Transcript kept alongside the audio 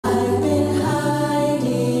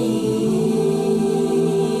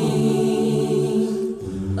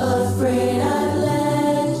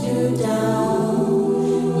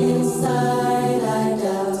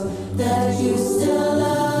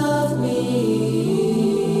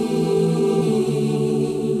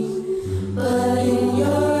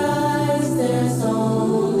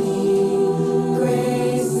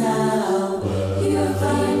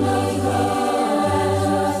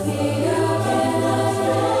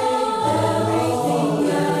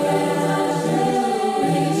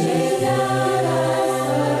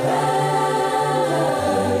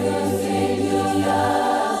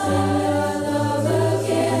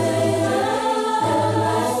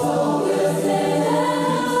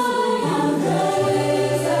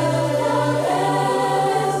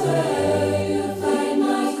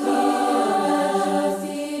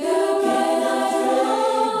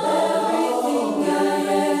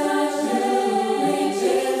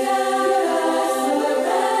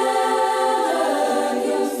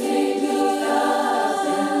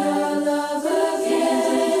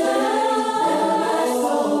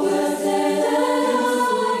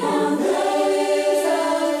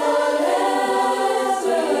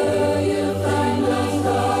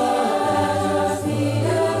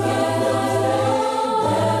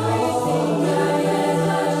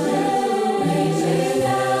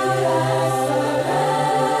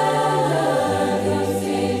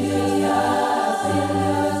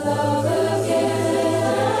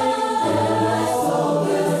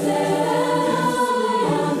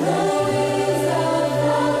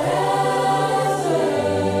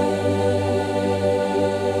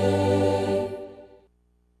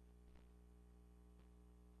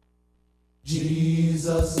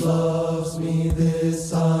Jesus loves me,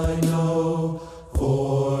 this I know,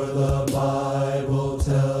 for the Bible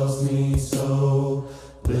tells me so.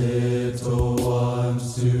 Little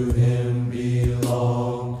ones to him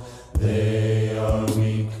belong. They are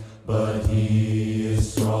weak, but he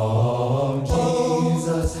is strong.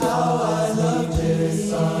 Jesus, how I love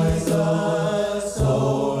Jesus,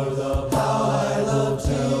 for the Bible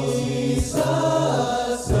tells me so.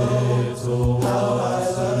 Little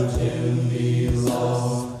ones to him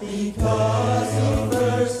belong. Because he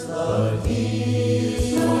first loved me.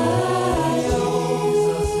 Jesus,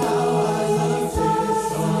 how I love Jesus,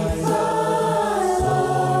 for the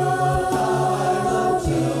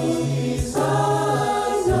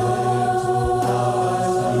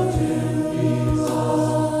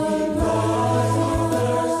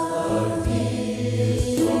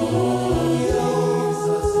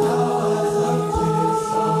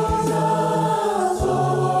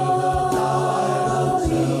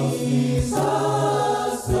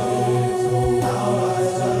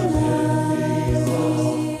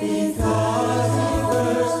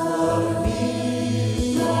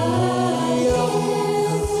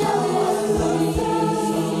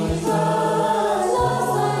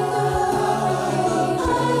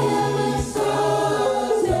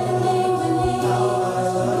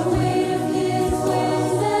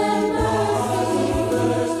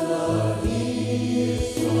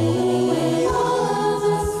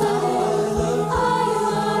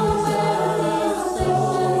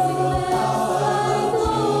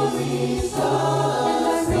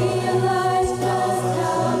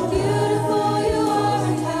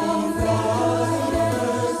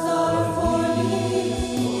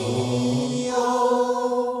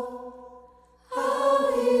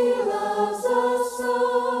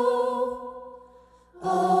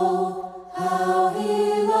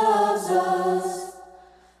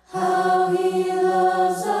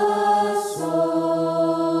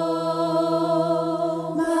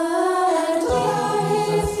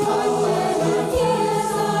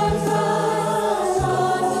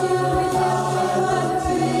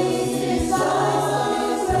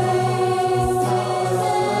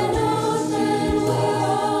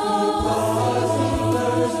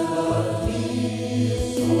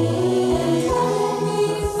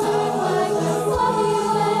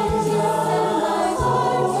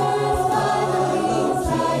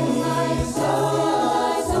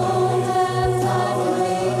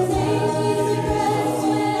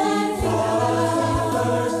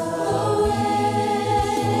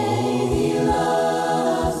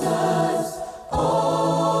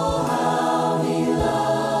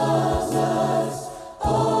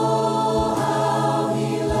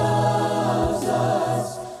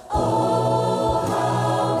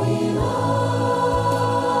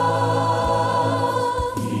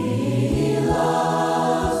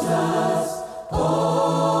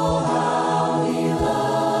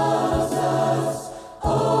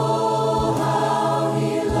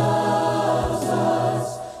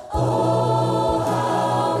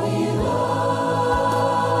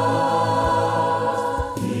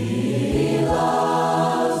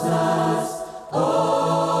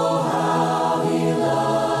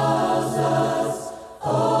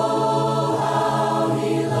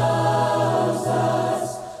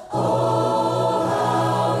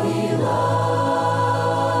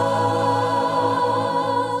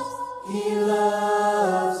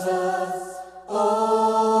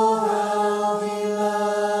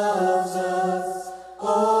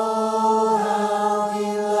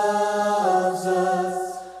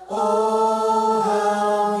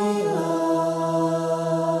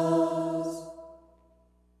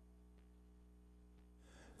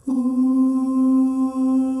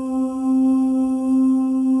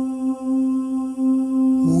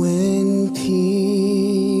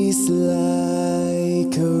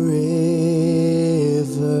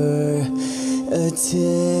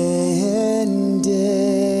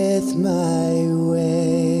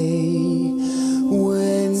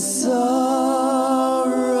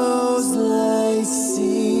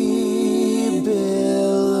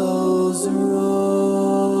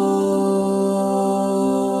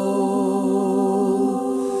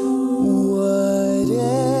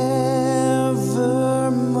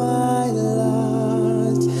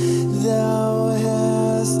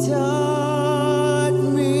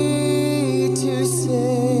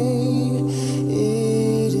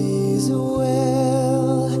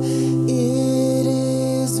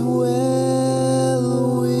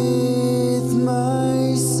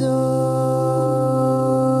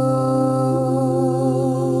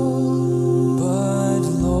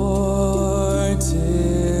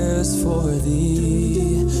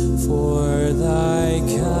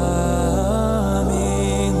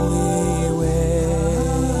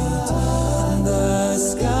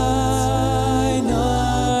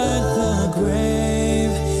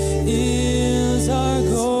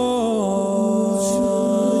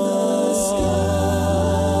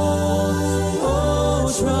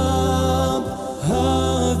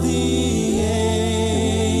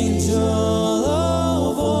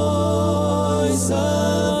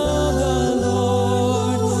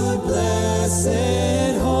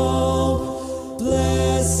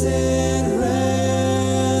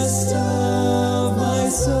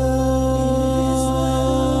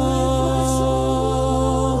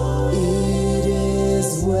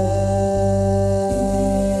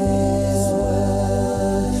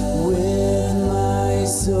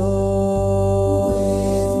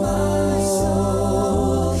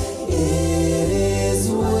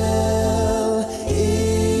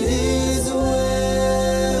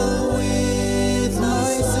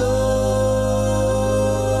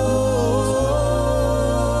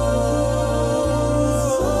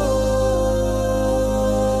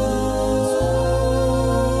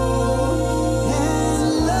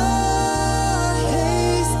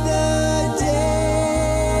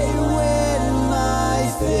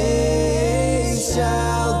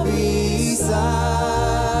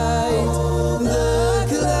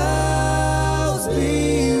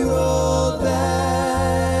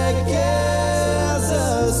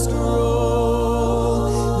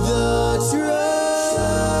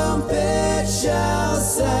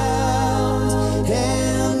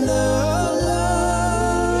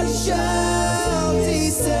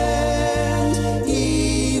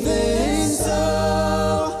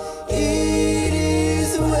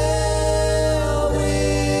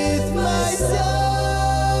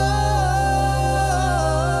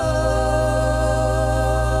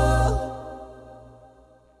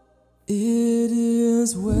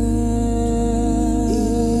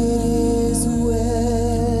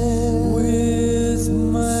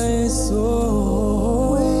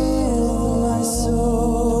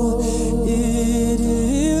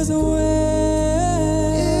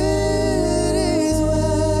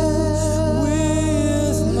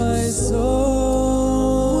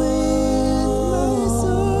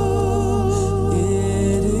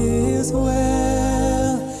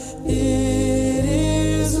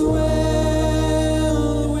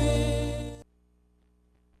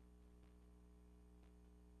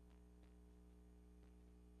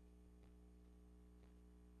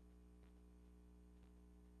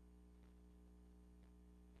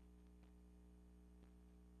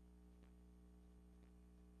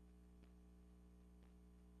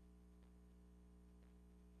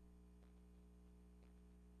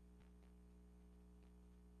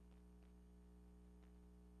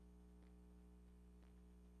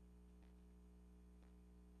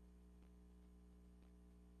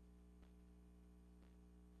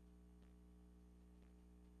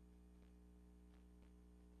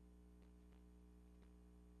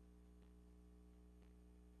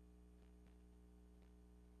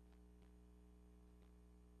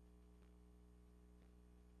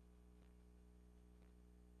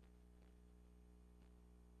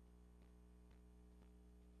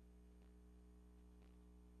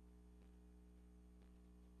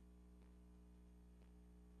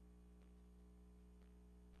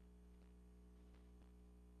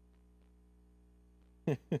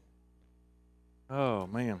Oh,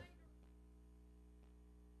 man.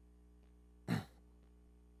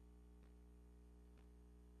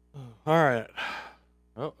 All right.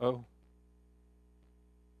 Uh-oh.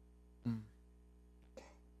 I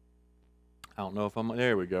don't know if I'm...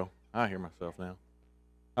 There we go. I hear myself now.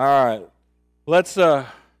 All right. Let's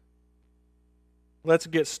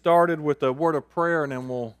get started with a word of prayer, and then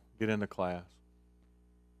we'll get into class.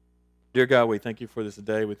 Dear God, we thank you for this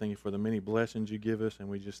day. We thank you for the many blessings you give us, and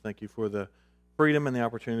we just thank you for the freedom and the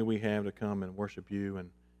opportunity we have to come and worship you and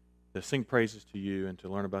to sing praises to you and to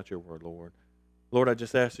learn about your word, Lord. Lord, I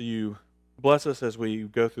just ask that you bless us as we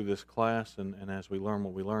go through this class and as we learn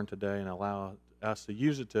what we learned today, and allow us to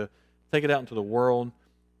use it to take it out into the world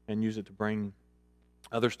and use it to bring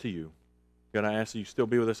others to you. God, I ask that you still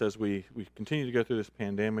be with us as we continue to go through this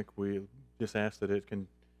pandemic. We just ask that it can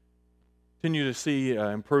continue to see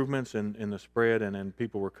improvements in the spread and in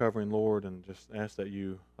people recovering, Lord, and just ask that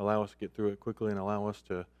you allow us to get through it quickly and allow us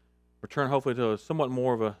to return hopefully to somewhat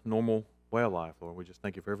more of a normal way of life, Lord. We just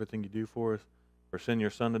thank you for everything you do for us, for sending your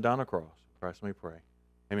Son to die on a cross. In Christ may pray.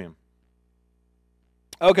 Amen.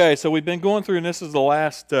 Okay, so we've been going through, and this is the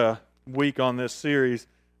last week on this series,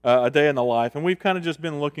 A Day in the Life, and we've kind of just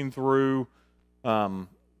been looking through the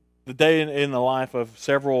day in the life of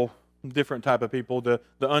several different type of people, the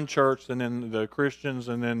unchurched and then the Christians,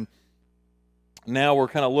 and then now we're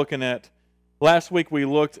kind of looking at, last week we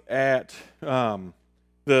looked at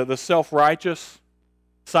the self-righteous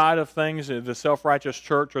side of things, the self-righteous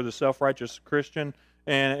church or the self-righteous Christian,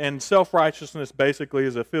 and self-righteousness basically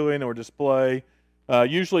is a feeling or display,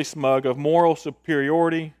 usually smug, of moral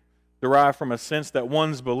superiority derived from a sense that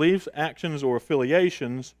one's beliefs, actions, or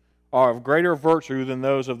affiliations are of greater virtue than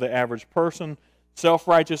those of the average person.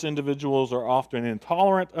 Self-righteous individuals are often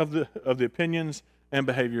intolerant of the opinions and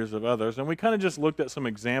behaviors of others. And we kind of just looked at some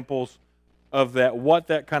examples of that, what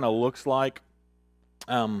that kind of looks like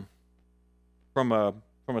from a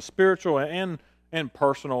spiritual and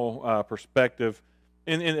personal perspective,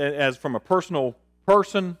 as from a personal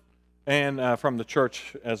person and from the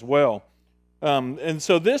church as well. And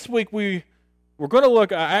so this week we're going to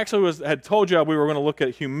look, I actually had told you we were going to look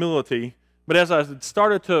at humility, but as I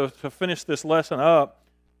started to finish this lesson up,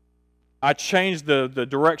 I changed the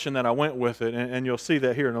direction that I went with it, and you'll see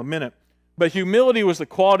that here in a minute. But humility was the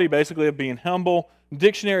quality basically of being humble.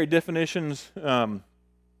 Dictionary definitions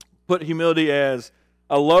put humility as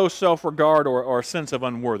a low self-regard or a sense of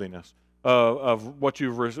unworthiness of what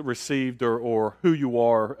you've received or who you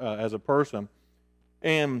are as a person.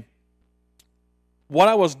 And what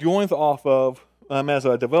I was going off of as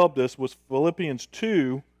I developed this was Philippians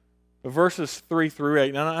 2, verses 3 through 8.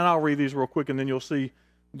 And I'll read these real quick, and then you'll see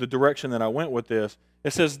the direction that I went with this.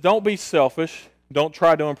 It says, "Don't be selfish. Don't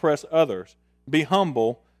try to impress others. Be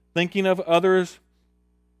humble, thinking of others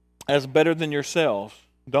as better than yourselves.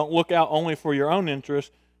 Don't look out only for your own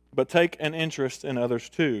interest, but take an interest in others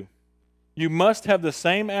too. You must have the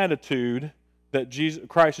same attitude that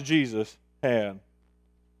Christ Jesus had.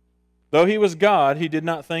 Though he was God, he did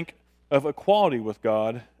not think of equality with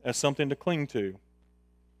God as something to cling to.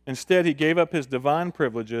 Instead, he gave up his divine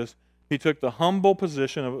privileges. He took the humble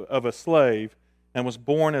position of a slave and was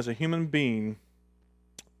born as a human being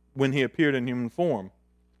when he appeared in human form.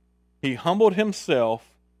 He humbled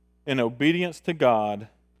himself in obedience to God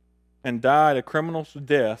and died a criminal's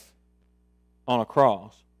death on a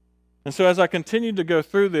cross." And so as I continued to go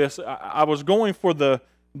through this, I was going for the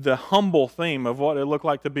humble theme of what it looked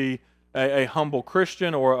like to be a humble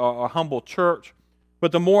Christian or a humble church.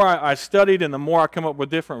 But the more I studied and the more I come up with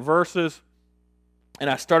different verses, and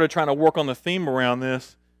I started trying to work on the theme around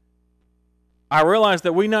this, I realized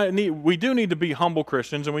that we do need to be humble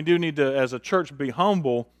Christians, and we do need to, as a church, be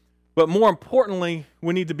humble, but more importantly,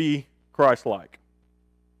 we need to be Christ-like.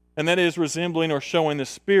 And that is resembling or showing the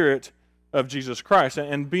Spirit of Jesus Christ.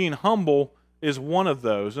 And being humble is one of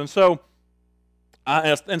those. And so,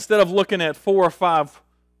 instead of looking at 4 or 5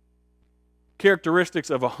 characteristics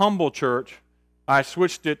of a humble church, I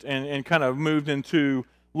switched it and kind of moved into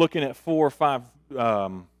looking at 4 or 5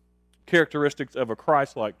 characteristics of a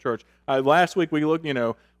Christ-like church. Last week we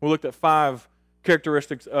looked at 5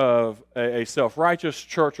 characteristics of a self-righteous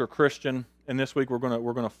church or Christian, and this week we're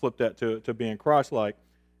going to flip that to being Christ-like.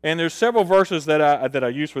 And there's several verses that I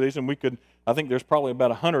use for these, and I think there's probably about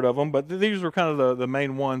 100 of them, but these are kind of the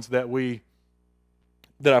main ones that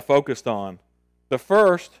I focused on. The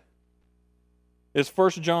first is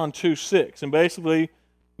 1 John 2:6, and basically,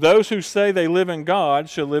 those who say they live in God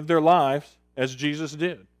should live their lives as Jesus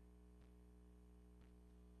did.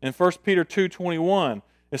 In 1 Peter 2:21,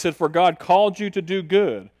 it said, "For God called you to do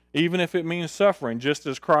good, even if it means suffering, just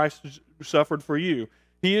as Christ suffered for you,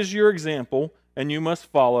 He is your example, and you must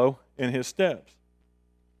follow in his steps.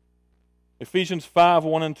 Ephesians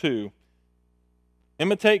 5:1-2.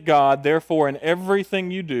 Imitate God, therefore, in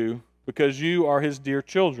everything you do, because you are his dear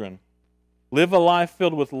children. Live a life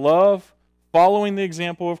filled with love, following the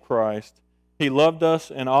example of Christ. He loved us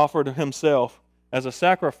and offered himself as a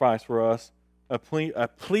sacrifice for us, a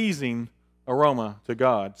pleasing aroma to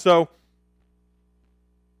God. So,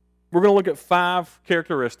 we're going to look at 5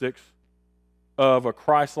 characteristics of a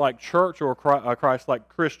Christ-like church or a Christ-like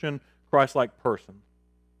Christian, Christ-like person.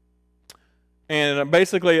 And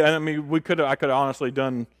basically, I mean, I could have honestly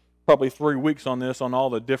done probably 3 weeks on this, on all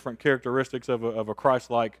the different characteristics of a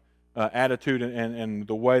Christ-like attitude and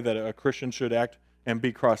the way that a Christian should act and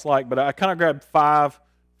be Christ-like. But I kind of grabbed 5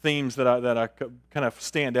 themes that I kind of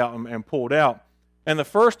stand out and pulled out. And the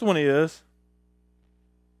first one is,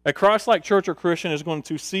 a Christ-like church or Christian is going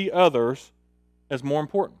to see others as more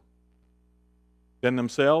important than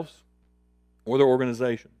themselves or their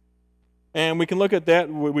organization. And we can look at that.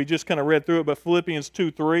 We just kind of read through it, but Philippians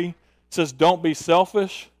 2:3 says, don't be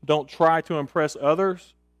selfish. Don't try to impress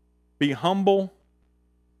others. Be humble,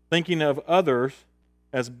 thinking of others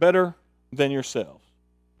as better than yourselves.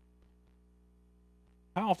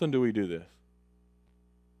 How often do we do this?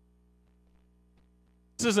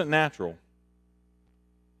 This isn't natural.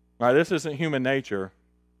 Right? This isn't human nature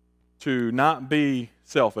to not be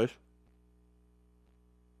selfish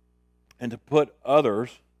and to put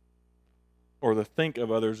others or to think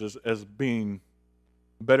of others as being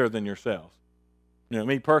better than yourselves. You know,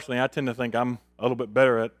 me personally, I tend to think I'm a little bit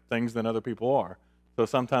better at things than other people are. So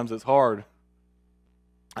sometimes it's hard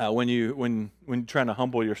when you're trying to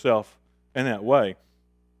humble yourself in that way.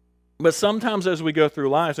 But sometimes as we go through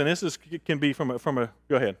lives, and can be from a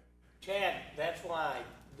go ahead. Chad, that's why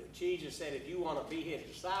Jesus said if you want to be his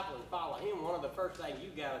disciple and follow him, one of the first things you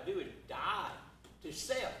got to do is die to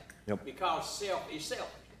self. Yep. Because self is selfish,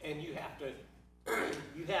 and you have to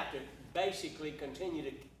basically continue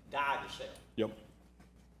to die to self. Yep.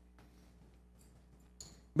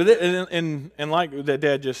 But and like that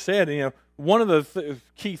Dad just said, you know, one of the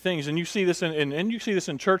key things, and you see this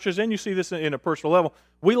in churches, and you see this in a personal level.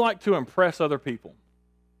 We like to impress other people.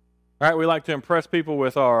 Right? We like to impress people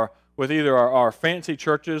with either our fancy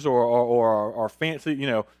churches or our fancy,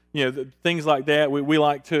 things like that. We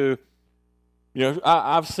like to,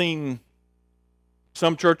 I've seen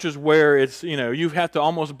some churches where it's, you have to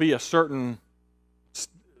almost be a certain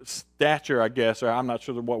stature, I guess, or I'm not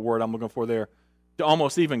sure what word I'm looking for there, to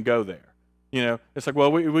almost even go there. It's like,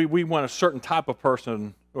 well, we want a certain type of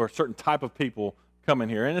person or a certain type of people coming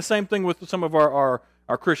here. And the same thing with some of our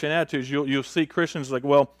Christian attitudes. You'll see Christians like,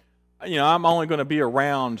 well, I'm only going to be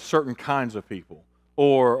around certain kinds of people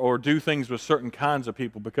or do things with certain kinds of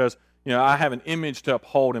people because, I have an image to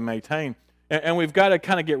uphold and maintain. And we've got to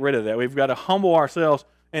kind of get rid of that. We've got to humble ourselves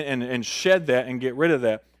and shed that and get rid of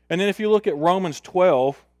that. And then if you look at Romans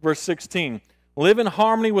 12, verse 16, live in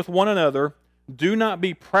harmony with one another. Do not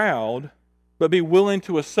be proud, but be willing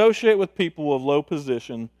to associate with people of low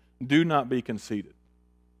position. Do not be conceited.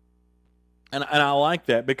 And I like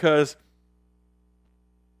that because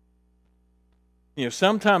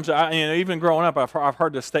sometimes even growing up, I've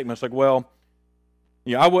heard this statement. It's like, well,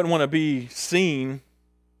 I wouldn't want to be seen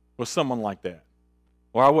with someone like that,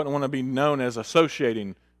 or I wouldn't want to be known as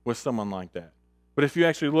associating with someone like that. But if you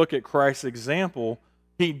actually look at Christ's example,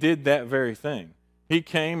 he did that very thing. He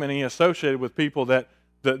came and he associated with people that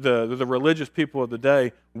the religious people of the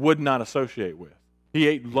day would not associate with. He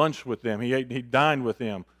ate lunch with them. He dined with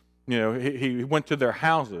them. He went to their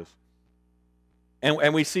houses.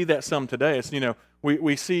 And we see that some today. It's,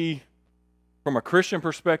 we see from a Christian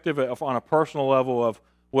perspective on a personal level of,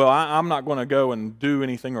 well, I'm not going to go and do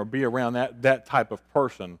anything or be around that type of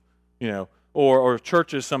person, or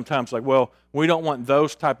churches sometimes like, well, we don't want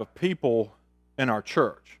those type of people in our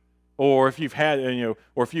church. Or if you've had,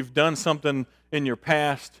 or if you've done something in your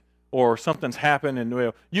past or something's happened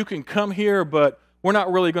and you can come here, but we're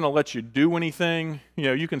not really going to let you do anything.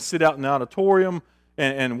 You can sit out in the auditorium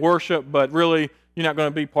and worship, but really you're not going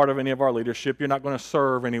to be part of any of our leadership. You're not going to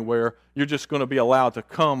serve anywhere. You're just going to be allowed to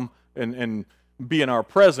come and be in our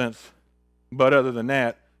presence. But other than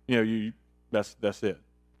that, that's it.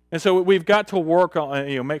 And so we've got to work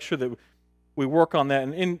on, make sure that we work on that.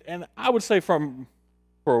 And I would say from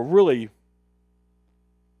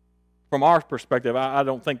our perspective, I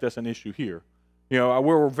don't think that's an issue here.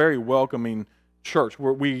 We're a very welcoming church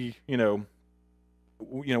where we're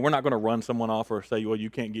not going to run someone off or say, well, you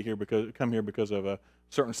can't come here because of a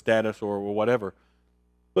certain status or whatever.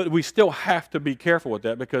 But we still have to be careful with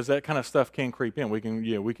that because that kind of stuff can creep in. We can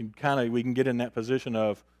get in that position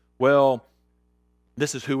of, well,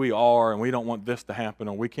 this is who we are, and we don't want this to happen,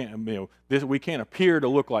 or we can't, we can't appear to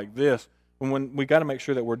look like this. When we got to make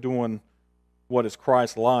sure that we're doing what is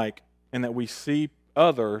Christ-like, and that we see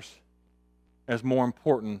others as more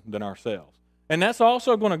important than ourselves. And that's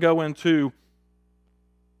also going to go into,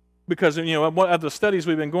 because one of the studies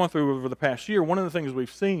we've been going through over the past year, one of the things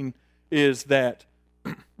we've seen is that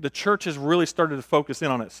the church has really started to focus in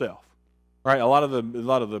on itself. Right? A lot of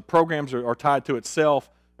the programs are tied to itself,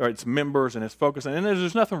 or its members, and its focus. And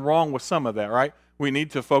there's nothing wrong with some of that, right? We need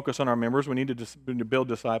to focus on our members. We need to build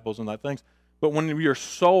disciples and that things. But when your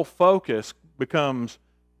sole focus becomes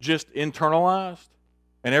just internalized,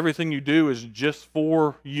 and everything you do is just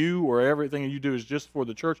for you, or everything you do is just for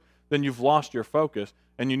the church, then you've lost your focus,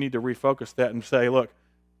 and you need to refocus that and say, look,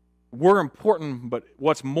 we're important, but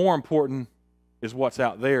what's more important is what's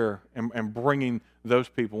out there, and bringing those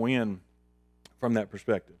people in from that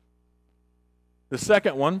perspective. The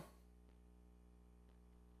second one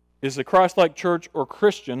is the Christ-like church or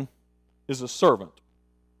Christian is a servant.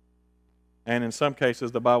 And in some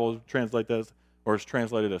cases, the Bible translates or is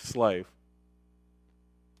translated as slave.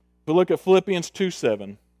 If we look at Philippians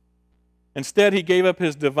 2:7, instead he gave up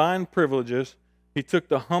his divine privileges, he took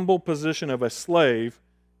the humble position of a slave,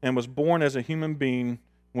 and was born as a human being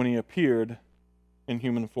when he appeared in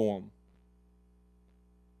human form.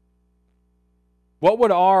 What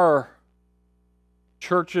would our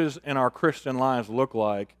churches and our Christian lives look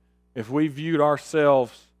like if we viewed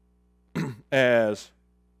ourselves as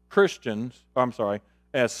Christians,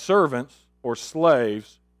 as servants or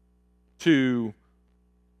slaves to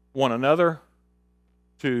one another,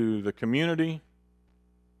 to the community,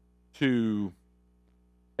 to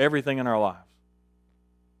everything in our lives?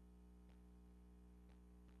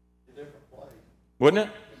 A different place. Wouldn't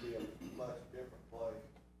it? It'd be a much different place.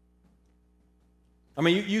 I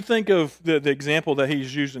mean, you think of the example that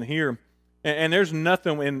he's using here, and there's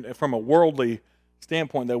nothing from a worldly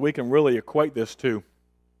standpoint that we can really equate this to.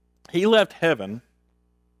 He left heaven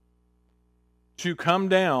to come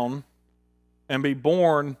down and be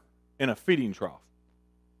born in a feeding trough,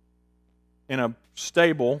 in a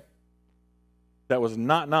stable that was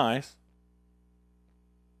not nice.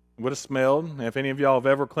 It would have smelled. And if any of y'all have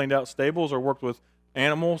ever cleaned out stables or worked with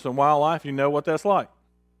animals and wildlife, you know what that's like.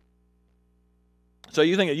 So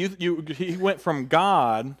you think he went from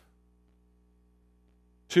God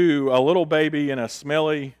to a little baby in a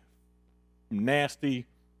smelly, nasty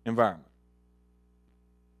environment.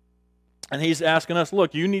 And he's asking us,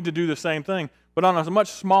 look, you need to do the same thing, but on a much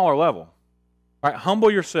smaller level. All right, humble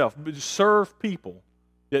yourself, serve people.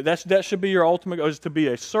 That should be your ultimate goal, is to be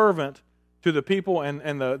a servant to the people and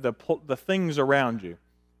the things around you.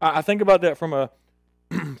 I think about that from a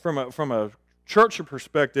church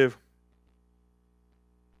perspective.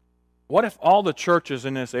 What if all the churches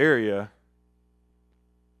in this area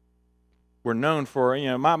were known for,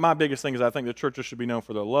 my biggest thing is I think the churches should be known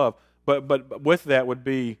for their love, but with that would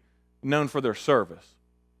be known for their service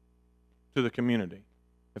to the community,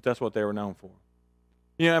 if that's what they were known for.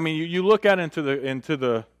 You look out into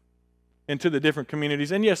the different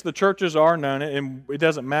communities, and yes, the churches are known, and it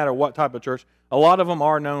doesn't matter what type of church. A lot of them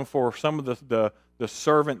are known for some of the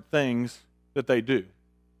servant things that they do.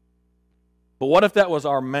 But what if that was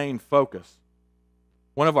our main focus?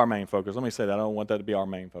 One of our main focuses, let me say that, I don't want that to be our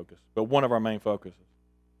main focus, but one of our main focuses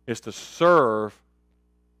is to serve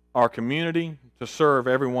our community, to serve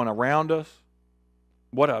everyone around us.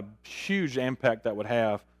 What a huge impact that would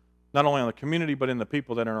have, not only on the community, but in the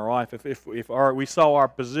people that are in our life, if we saw our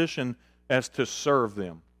position as to serve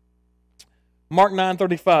them. Mark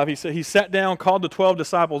 9:35, he sat down, called the 12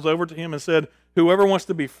 disciples over to him and said, whoever wants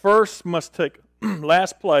to be first must take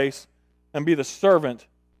last place and be the servant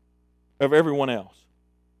of everyone else.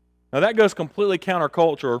 Now that goes completely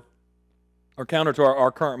counterculture, or counter to our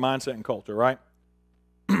current mindset and culture, right?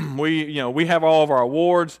 We have all of our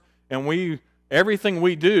awards, and everything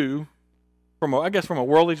we do from a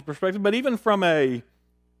worldly perspective, but even from a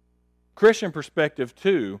Christian perspective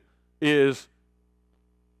too, is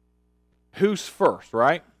who's first,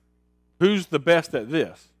 right? Who's the best at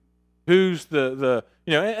this? Who's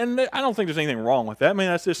and I don't think there's anything wrong with that. I mean,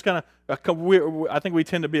 that's just kind of, I think we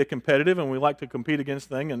tend to be competitive, and we like to compete against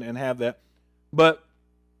things and have that. But,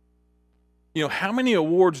 how many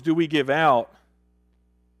awards do we give out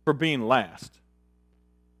for being last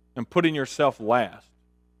and putting yourself last?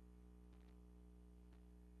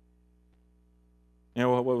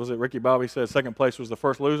 What was it? Ricky Bobby said second place was the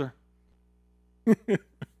first loser.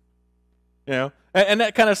 And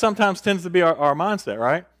that kind of sometimes tends to be our mindset,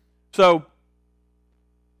 right? So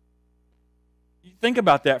think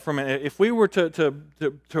about that for a minute. If we were to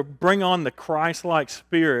bring on the Christ-like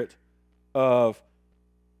spirit of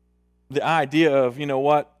the idea of, you know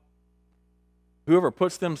what, whoever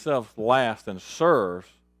puts themselves last and serves,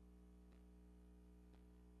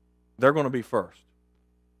 they're going to be first.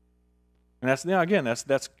 And that's, again,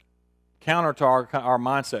 that's counter to our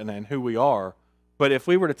mindset and who we are. But if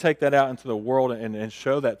we were to take that out into the world and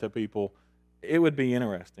show that to people, it would be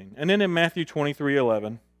interesting. And then in Matthew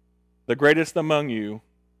 23:11, the greatest among you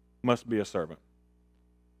must be a servant.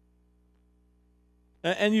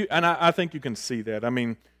 And I think you can see that. I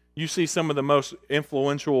mean, you see some of the most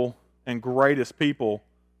influential and greatest people.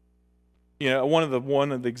 You know, one of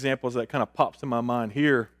the examples that kind of pops in my mind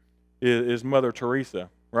here is Mother Teresa,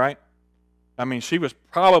 right? I mean, she was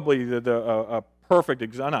probably a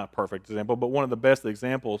perfect, not a perfect example, but one of the best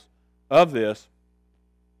examples of this.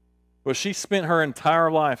 But she spent her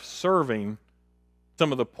entire life serving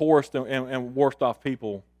some of the poorest and worst off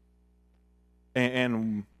people,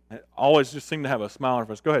 and always just seemed to have a smile on her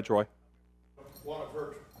face. Go ahead, Troy. One of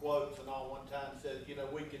her quotes and all one time said, you know,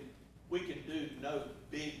 we can do no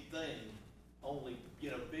big thing, only, you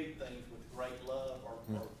know, big things with great love, or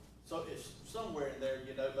so it's somewhere in there,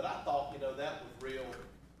 you know. But I thought, you know, that was real.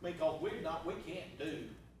 I mean, because we can't do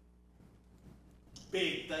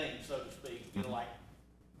big things, so to speak, you know, like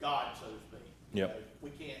God, so to speak. You know, we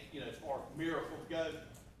can't, you know, as far as miracles go,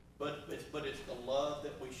 but it's the love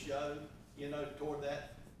that we show, you know, toward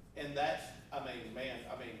that. And that's, I mean, man,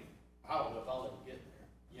 I don't know if I'll ever get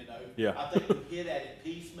there, you know. Yeah. I think we hit at it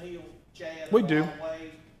piecemeal, Chad, We in a do. lot of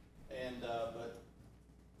ways. And, but,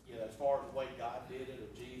 you know, as far as the way God did it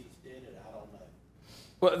or Jesus did it, I don't know.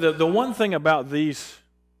 Well, the one thing about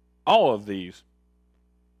all of these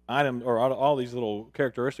items, or all these little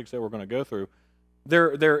characteristics that we're going to go through,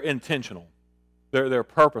 they're intentional. They're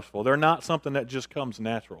purposeful. They're not something that just comes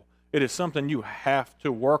natural. It is something you have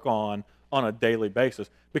to work on a daily basis,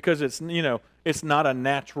 because it's not a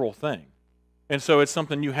natural thing. And so it's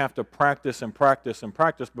something you have to practice and practice and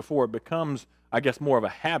practice before it becomes, I guess, more of a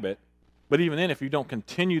habit. But even then, if you don't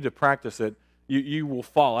continue to practice it, you will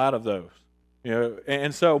fall out of those. You know,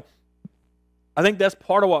 and so I think that's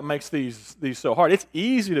part of what makes these so hard. It's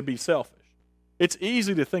easy to be selfish. It's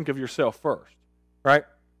easy to think of yourself first, right?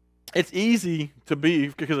 It's easy to be,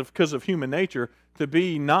 because of human nature, to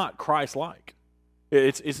be not Christ-like.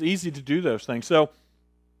 It's easy to do those things. So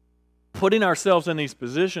putting ourselves in these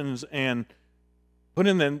positions and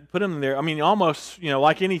putting them there, I mean, almost, you know,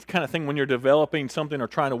 like any kind of thing when you're developing something or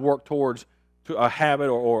trying to work towards a habit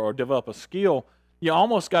or develop a skill, you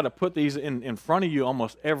almost got to put these in front of you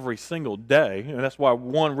almost every single day. And that's why,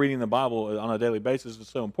 reading the Bible on a daily basis is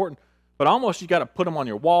so important. But almost you got to put them on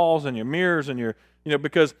your walls and your mirrors and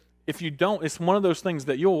because if you don't, it's one of those things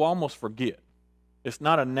that you'll almost forget. It's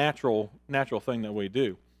not a natural thing that we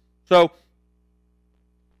do. So,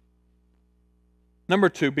 number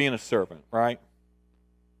 2, being a servant, right?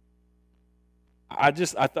 I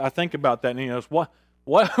think about that, and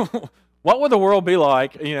what would the world be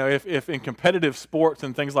like, if in competitive sports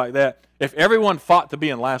and things like that, if everyone fought to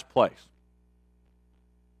be in last place?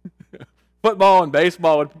 Football and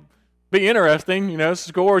baseball would be interesting,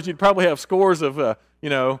 scores. You'd probably have scores of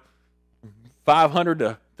 500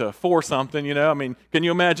 to 4 something. I mean, can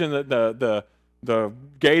you imagine the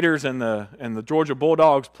Gators and the Georgia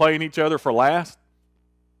Bulldogs playing each other for last?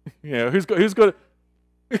 Who's good?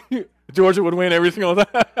 Georgia would win every single time.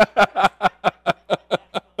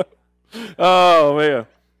 Oh man!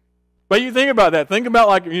 But you think about that. Think about,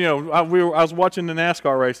 like, I was watching the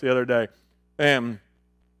NASCAR race the other day, and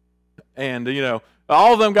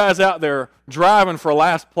all of them guys out there driving for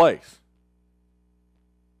last place.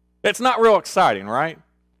 It's not real exciting, right?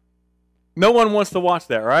 No one wants to watch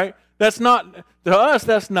that, right? That's not, to us,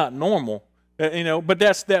 that's not normal, but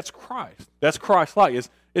that's Christ. That's Christ-like.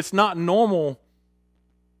 It's not normal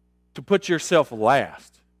to put yourself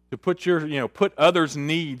last, to put put others'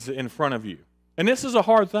 needs in front of you. And this is a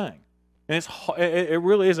hard thing. And it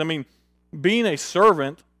really is. I mean, being a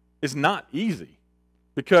servant is not easy,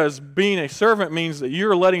 because being a servant means that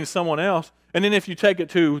you're letting someone else, and then if you take it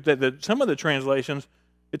to some of the translations,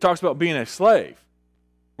 it talks about being a slave,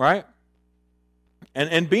 right?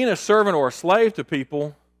 And being a servant or a slave to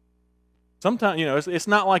people, sometimes, it's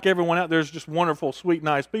not like everyone out there is just wonderful, sweet,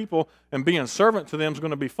 nice people, and being a servant to them is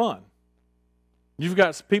going to be fun. You've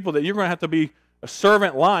got people that you're going to have to be a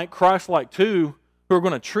servant-like, Christ-like too, who are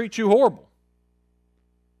going to treat you horrible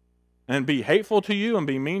and be hateful to you and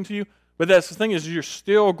be mean to you. But that's the thing, is you're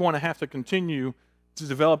still going to have to continue to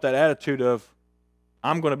develop that attitude of,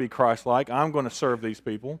 I'm going to be Christ-like, I'm going to serve these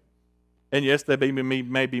people. And yes, they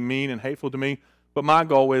may be mean and hateful to me, but my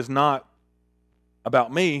goal is not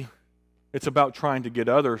about me. It's about trying to get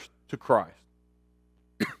others to Christ.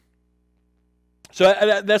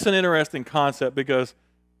 So that's an interesting concept because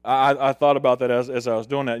I thought about that as I was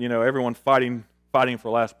doing that. You know, everyone fighting for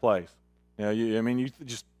last place. You know, you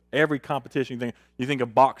just every competition you think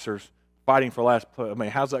of boxers fighting for last place. I mean,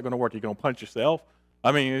 how's that going to work? You're going to punch yourself?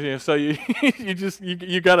 I mean, you know, so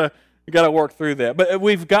you gotta work through that. But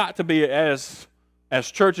we've got to be as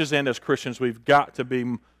churches and as Christians, we've got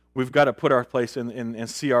to put our place in and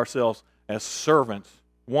see ourselves as servants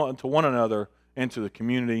to one another and to the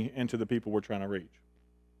community and to the people we're trying to reach.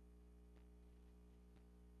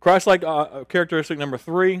 Christ-like characteristic number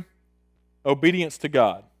 3, obedience to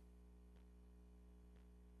God.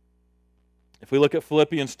 If we look at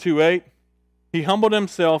Philippians 2:8, he humbled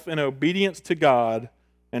himself in obedience to God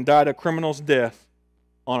and died a criminal's death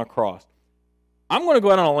on a cross. I'm going to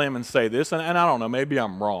go out on a limb and say this, and I don't know, maybe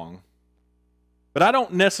I'm wrong, but I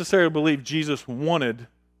don't necessarily believe Jesus wanted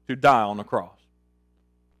to die on the cross.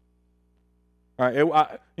 All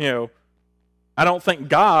right, I don't think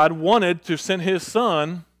God wanted to send his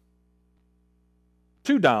son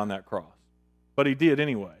to die on that cross, but he did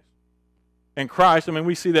anyway. And Christ, I mean,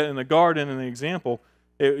 we see that in the garden in the example.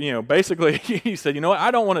 Basically, he said, you know what,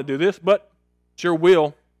 I don't want to do this, but it's your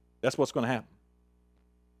will. That's what's going to happen.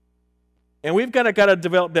 And we've got to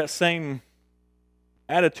develop that same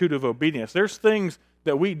attitude of obedience. There's things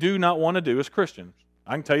that we do not want to do as Christians.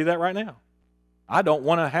 I can tell you that right now. I don't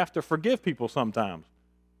want to have to forgive people sometimes,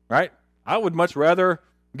 right? I would much rather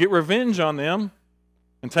get revenge on them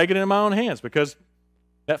and take it in my own hands because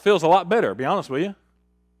that feels a lot better, to be honest with you.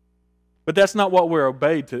 But that's not what we're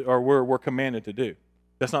obeyed to, or we're commanded to do.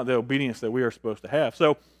 That's not the obedience that we are supposed to have.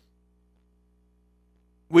 So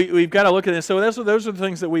we've got to look at this. So those are the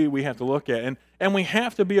things that we have to look at. And we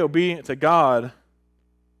have to be obedient to God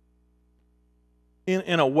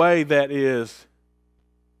in a way that is,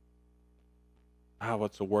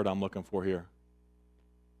 what's the word I'm looking for here?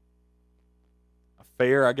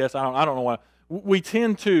 Fair, I guess. I don't know why. We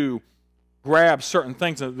tend to grab certain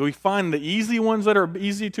things. We find the easy ones that are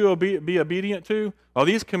easy to be obedient to. Oh,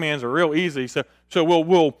 these commands are real easy. So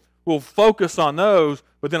we'll focus on those,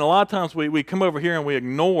 but then a lot of times we come over here and we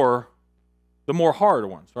ignore the more hard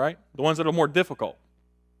ones, right? The ones that are more difficult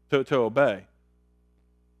to obey.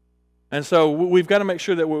 And so we've got to make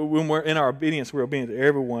sure that when we're in our obedience, we're obedient to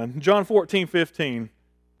everyone. John 14:15,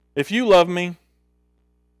 if you love me,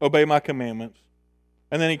 obey my commandments.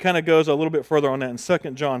 And then he kind of goes a little bit further on that in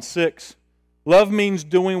 2 John 6. Love means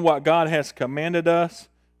doing what God has commanded us,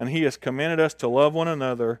 and he has commanded us to love one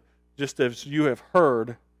another, just as you have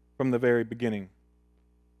heard from the very beginning.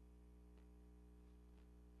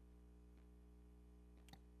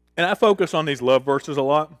 And I focus on these love verses a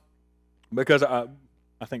lot because I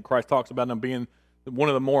think Christ talks about them being one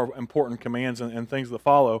of the more important commands and things that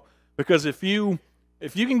follow. Because if you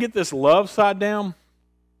can get this love side down,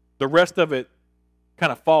 the rest of it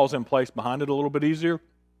kind of falls in place behind it a little bit easier.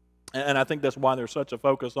 And I think that's why there's such a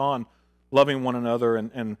focus on loving one another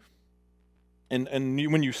and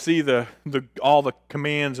when you see all the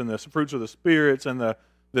commands and the fruits of the spirits and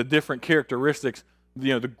the different characteristics,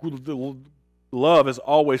 the love is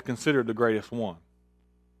always considered the greatest one.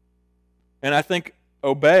 And I think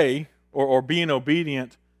obey or being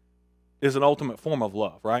obedient is an ultimate form of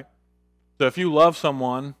love, right? So if you love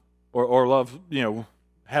someone or love,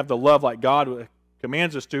 have the love like God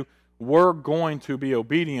commands us to, we're going to be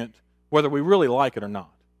obedient whether we really like it or not.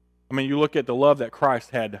 I mean, you look at the love that Christ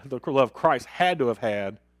had, the love Christ had to have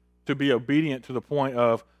had to be obedient to the point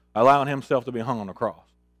of allowing himself to be hung on the cross.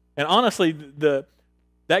 And honestly,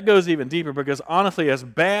 that goes even deeper because honestly, as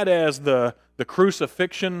bad as the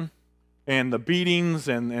crucifixion and the beatings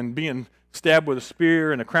and being stabbed with a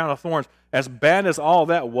spear and a crown of thorns, as bad as all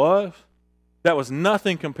that was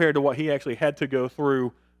nothing compared to what he actually had to go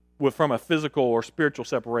through from a physical or spiritual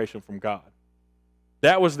separation from God.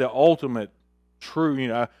 That was the ultimate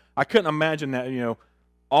true, I couldn't imagine that,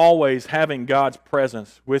 always having God's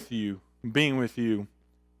presence with you, being with you,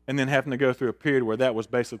 and then having to go through a period where that was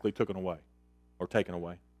basically taken away.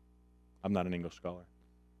 I'm not an English scholar.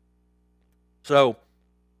 So,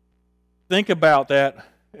 think about that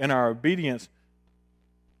in our obedience.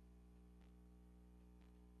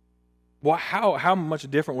 Well, how much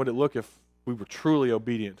different would it look if we were truly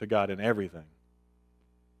obedient to God in everything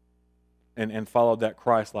and followed that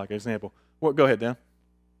Christ-like example? Well, go ahead, Dan.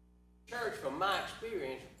 Church, from my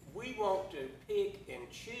experience, we want to pick and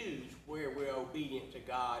choose where we're obedient to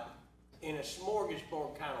God in a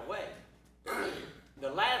smorgasbord kind of way. The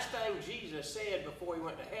last thing Jesus said before he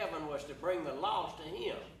went to heaven was to bring the lost to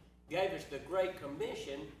him. Gave us the Great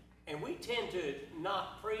Commission, and we tend to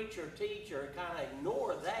not preach or teach or kind of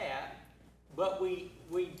ignore that, but we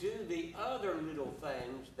do the other little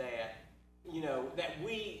things that you know, that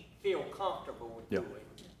we feel comfortable with Yep. doing.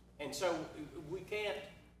 And so we can't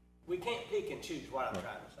pick and choose what I'm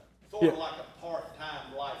trying to say. Sort of like a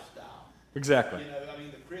part-time lifestyle. Exactly. You know, I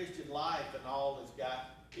mean, the Christian life and all has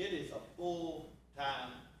got, it is a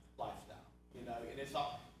full-time lifestyle, you know, and it's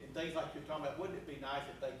all, and things like you're talking about, wouldn't it be nice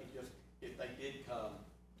if they could just, if they did come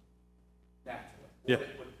naturally? Yeah.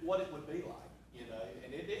 What it would be like, you know,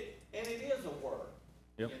 and it is a work,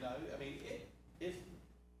 Yep. you know, I mean, it's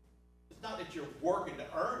not that you're working to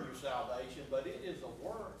earn your salvation, but it is a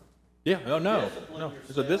work. Yeah, no, no, Discipline no,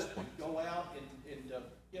 it's a yourself discipline. to go out and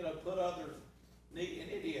you know, put others need, and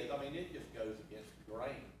it is, I mean, it just goes against the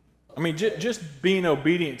grain. I mean, just being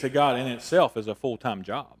obedient to God in itself is a full-time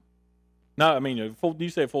job. No, I mean, you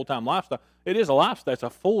say full-time lifestyle. It is a lifestyle. It's a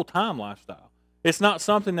full-time lifestyle. It's not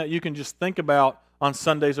something that you can just think about on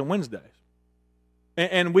Sundays and Wednesdays.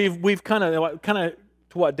 And we've kind of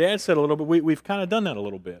to what Dad said a little bit. We've kind of done that a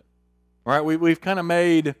little bit, right? We've kind of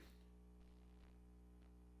made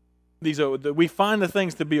these. We find the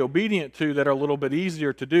things to be obedient to that are a little bit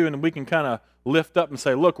easier to do, and we can kind of lift up and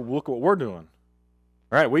say, look what we're doing.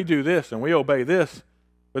 Right, we do this and we obey this,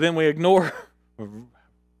 but then we ignore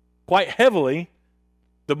quite heavily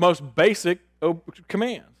the most basic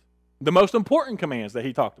commands, the most important commands that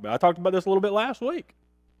he talked about. I talked about this a little bit last week,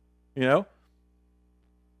 you know,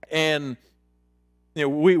 and you know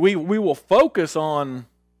we will focus on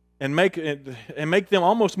and make them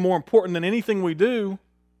almost more important than anything we do,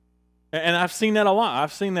 and I've seen that a lot.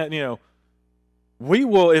 I've seen that, you know, we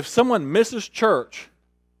will, if someone misses church,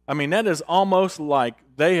 I mean, that is almost like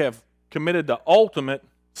they have committed the ultimate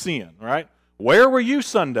sin, right? Where were you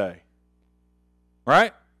Sunday?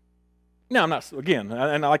 Right? Now, I'm not, again,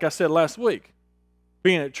 and like I said last week,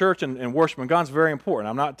 being at church and worshiping God is very important.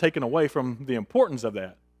 I'm not taking away from the importance of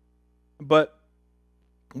that. But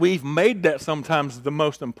we've made that sometimes the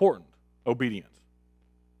most important, obedience,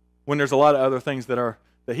 when there's a lot of other things that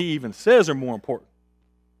he even says are more important.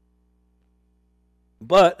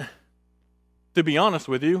 But to be honest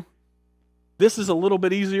with you, this is a little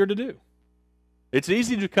bit easier to do. It's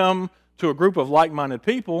easy to come to a group of like-minded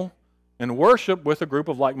people and worship with a group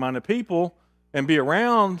of like-minded people and be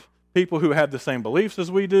around people who have the same beliefs as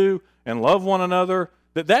we do and love one another.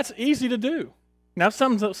 That's easy to do. Now,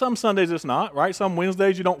 some Sundays it's not, right? Some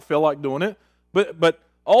Wednesdays you don't feel like doing it. But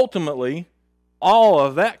ultimately, all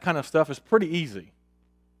of that kind of stuff is pretty easy.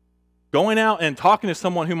 Going out and talking to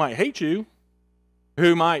someone who might hate you,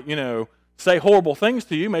 who might, you know, say horrible things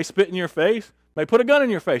to you, may spit in your face, may put a gun in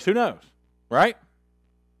your face, who knows, right?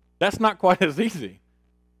 That's not quite as easy.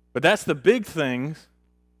 But that's the big things,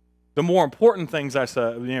 the more important things I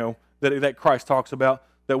say, you know, that Christ talks about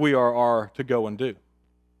that we are to go and do.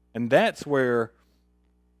 And that's where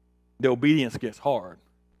the obedience gets hard.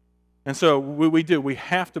 And so we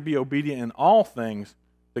have to be obedient in all things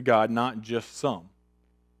to God, not just some.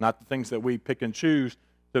 Not the things that we pick and choose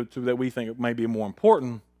that we think may be more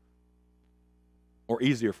important or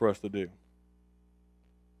easier for us to do.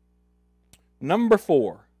 Number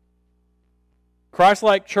 4,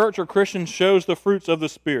 Christ-like church or Christian shows the fruits of the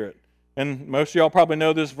Spirit. And most of y'all probably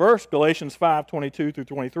know this verse, Galatians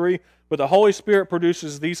 5:22-23. But the Holy Spirit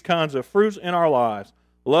produces these kinds of fruits in our lives: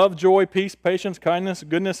 love, joy, peace, patience, kindness,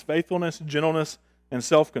 goodness, faithfulness, gentleness, and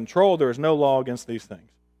self-control. There is no law against these things.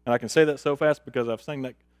 And I can say that so fast because I've sung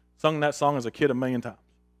that song as a kid 1,000,000 times.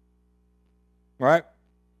 Right?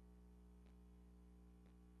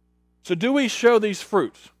 So do we show these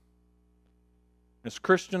fruits as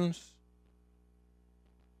Christians,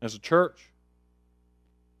 as a church?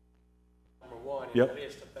 Number one in Yep. the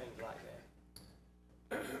list of things like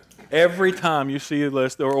that. Every time you see a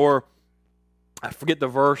list, or I forget the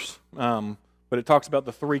verse, but it talks about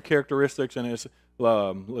the 3 characteristics, and it's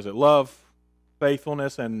love,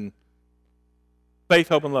 faithfulness, and faith,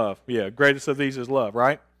 hope, and love. Yeah, greatest of these is love,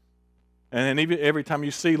 right? And then even every time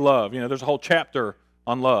you see love, you know, there's a whole chapter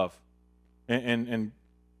on love, and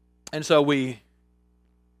so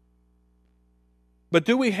But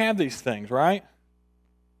do we have these things, right?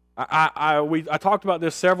 I talked about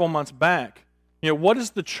this several months back. You know, what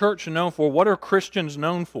is the church known for? What are Christians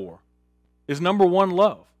known for? Is number 1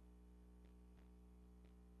 love.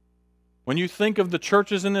 When you think of the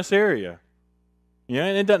churches in this area, you know,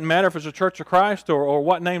 and it doesn't matter if it's a Church of Christ or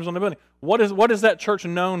what name's on the building. What is that church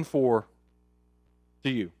known for to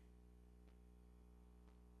you?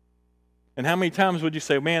 And how many times would you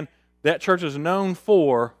say, man, that church is known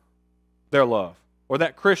for their love? Or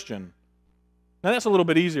that Christian? Now that's a little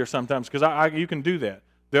bit easier sometimes because you can do that.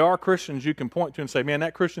 There are Christians you can point to and say, man,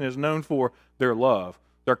 that Christian is known for their love,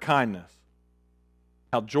 their kindness,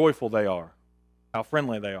 how joyful they are, how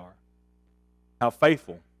friendly they are, how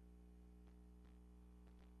faithful.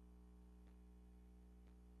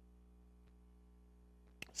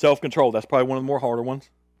 Self-control, that's probably one of the more harder ones.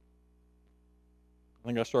 I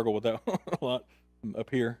think I struggle with that a lot up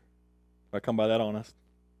here, if I come by that honest.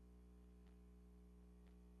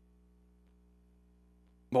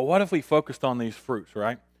 But what if we focused on these fruits,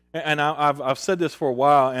 right? And I've said this for a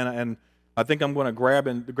while, and I think I'm going to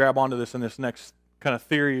grab onto this in this next kind of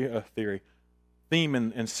theme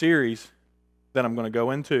and series that I'm going to go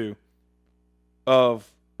into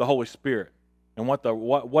of the Holy Spirit and what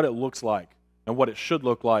it looks like and what it should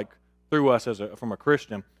look like through us from a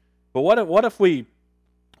Christian. But what if we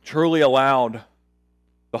truly allowed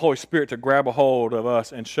the Holy Spirit to grab a hold of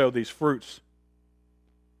us and show these fruits?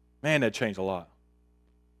 Man, that'd change a lot.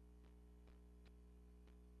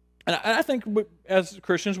 And I think as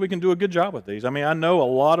Christians we can do a good job with these. I mean, I know a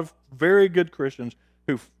lot of very good Christians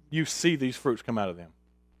who you see these fruits come out of them.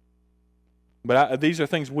 But these are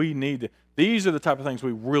things we need. These are the type of things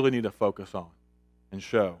we really need to focus on and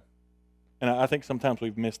show. And I think sometimes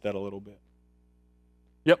we've missed that a little bit.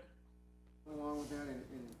 Yep. Along with that,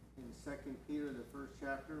 in 2 Peter, the first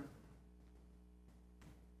chapter,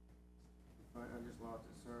 I just lost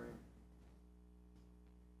it, sorry.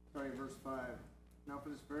 Starting verse 5. Now for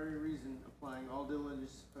this very reason, applying all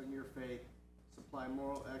diligence in your faith, supply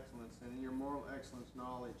moral excellence, and in your moral excellence,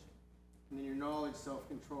 knowledge. And in your knowledge,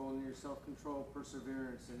 self-control, and in your self-control,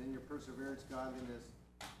 perseverance, and in your perseverance, godliness,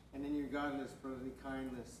 and in your godliness, brotherly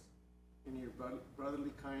kindness, and in your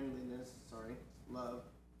brotherly kindliness, love.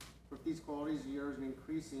 For if these qualities of yours are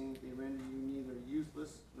increasing, they render you neither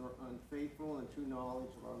useless nor unfaithful unto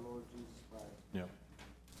knowledge of our Lord Jesus Christ. Yeah.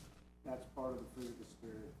 That's part of the fruit of the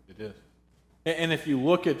Spirit. It is. And if you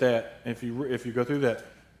look at that, if you go through that,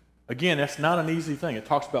 again, that's not an easy thing. It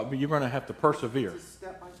talks about you're going to have to persevere. It's a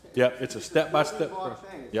step-by-step. Yep, it's a step-by-step process.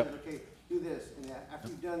 Yep. Says, okay, do this, and after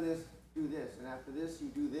you've done this, do this, and after this, you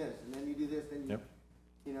do this, and then you do this, then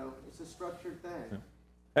you know, it's a structured thing.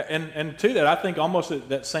 Yep. And to that, I think almost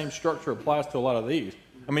that same structure applies to a lot of these.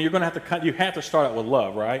 I mean, you're going to have to start out with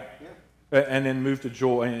love, right? Yeah. And then move to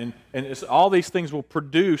joy, and it's, all these things will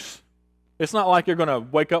produce. It's not like you're going to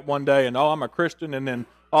wake up one day and, I'm a Christian, and then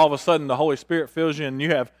all of a sudden the Holy Spirit fills you and you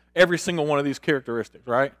have every single one of these characteristics,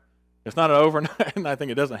 right? It's not an overnight, and I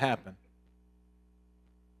think it doesn't happen.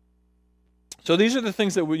 So these are the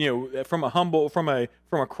things that we, from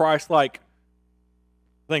a Christ-like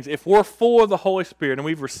things. If we're full of the Holy Spirit and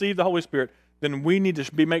we've received the Holy Spirit, then we need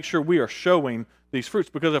to make sure we are showing these fruits.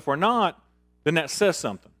 Because if we're not, then that says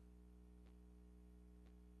something.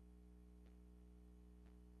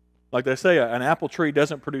 Like they say, an apple tree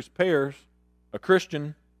doesn't produce pears. A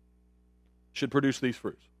Christian should produce these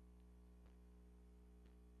fruits.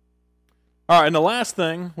 All right, and the last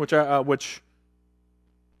thing, which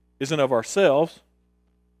isn't of ourselves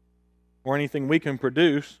or anything we can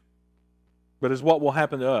produce, but is what will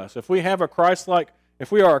happen to us. If we are a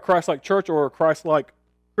Christ-like church or a Christ-like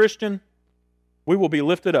Christian, we will be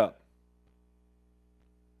lifted up.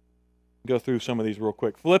 Go through some of these real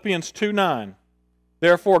quick. Philippians 2:9.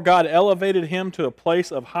 Therefore God elevated him to a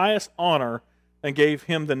place of highest honor and gave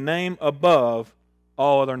him the name above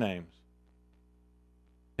all other names.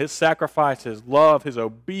 His sacrifice, his love, his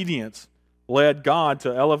obedience led God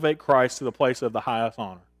to elevate Christ to the place of the highest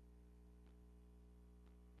honor.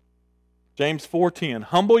 James 4:10,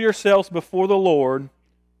 humble yourselves before the Lord,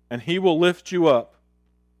 and he will lift you up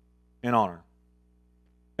in honor.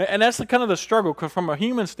 And that's kind of the struggle, because from a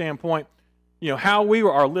human standpoint, how we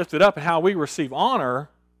are lifted up and how we receive honor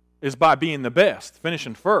is by being the best,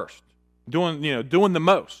 finishing first, doing the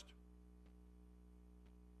most.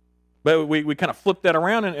 But we kind of flip that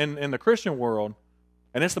around in the Christian world,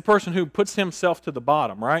 and it's the person who puts himself to the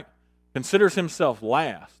bottom, right? Considers himself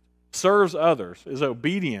last, serves others, is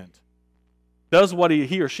obedient, does what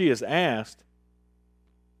he or she is asked,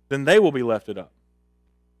 then they will be lifted up.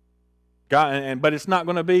 But it's not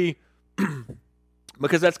going to be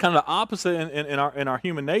because that's kind of the opposite in our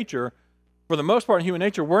human nature. For the most part in human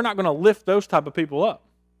nature, we're not going to lift those type of people up.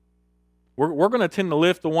 We're going to tend to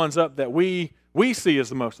lift the ones up that we see as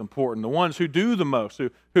the most important, the ones who do the most,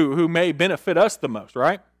 who may benefit us the most,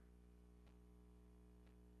 right?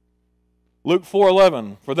 Luke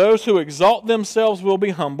 4:11, for those who exalt themselves will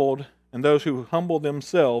be humbled, and those who humble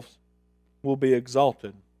themselves will be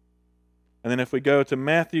exalted. And then if we go to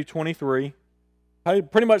Matthew 23,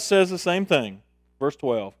 it pretty much says the same thing. Verse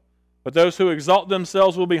 12. But those who exalt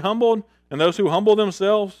themselves will be humbled, and those who humble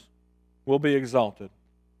themselves will be exalted.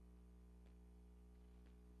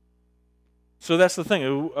 So that's the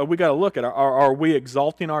thing. We got to look at, are we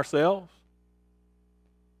exalting ourselves?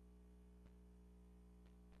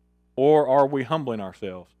 Or are we humbling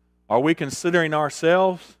ourselves? Are we considering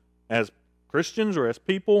ourselves as Christians or as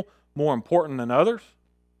people more important than others?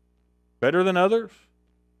 better than others?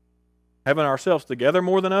 Having ourselves together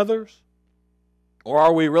more than others? Or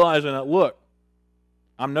are we realizing that, look,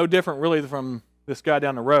 I'm no different really from this guy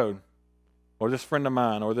down the road, or this friend of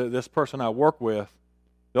mine, or this person I work with.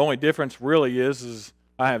 The only difference really is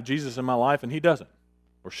I have Jesus in my life and he doesn't,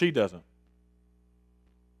 or she doesn't.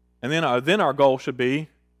 And then our goal should be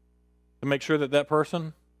to make sure that that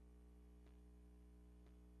person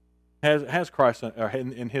has Christ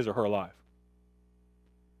in his or her life.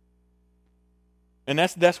 And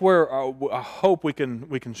that's where I hope we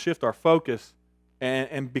can shift our focus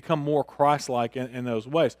and become more Christ-like in those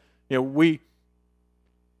ways. You know,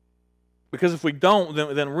 because if we don't,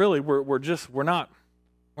 then really we're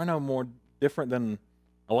no more different than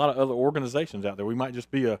a lot of other organizations out there. We might just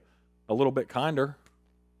be a little bit kinder,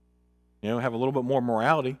 you know, have a little bit more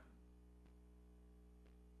morality.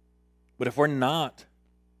 But if we're not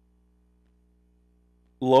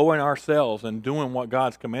lowering ourselves and doing what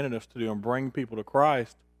God's commanded us to do and bring people to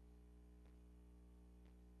Christ,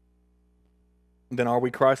 then are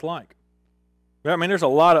we Christ-like? I mean, there's a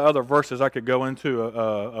lot of other verses I could go into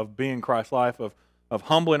of being Christ-like, of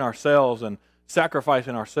humbling ourselves and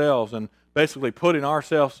sacrificing ourselves and basically putting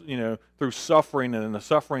ourselves, you know, through suffering and the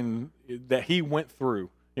suffering that He went through.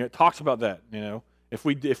 You know, it talks about that. You know, if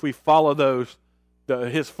we follow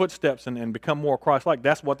His footsteps and become more Christ-like,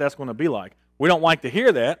 that's what that's going to be like. We don't like to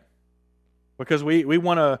hear that because we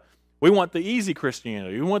want the easy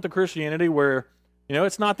Christianity. We want the Christianity where, you know,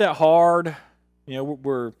 it's not that hard. You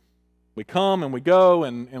know, we come and we go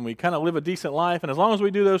and we kind of live a decent life, and as long as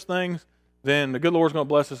we do those things, then the good Lord's going to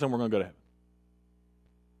bless us and we're going to go to heaven.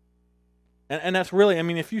 And that's really, I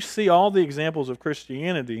mean, if you see all the examples of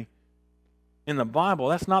Christianity in the Bible,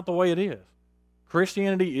 that's not the way it is.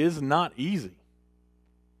 Christianity is not easy.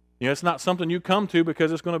 You know, it's not something you come to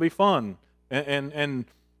because it's going to be fun and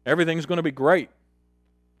everything's going to be great.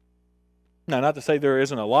 Now, not to say there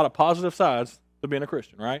isn't a lot of positive sides to being a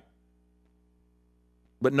Christian, right?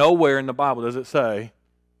 But nowhere in the Bible does it say,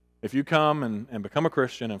 if you come and become a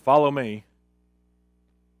Christian and follow me,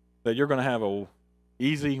 that you're going to have an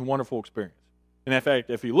easy, wonderful experience. And in fact,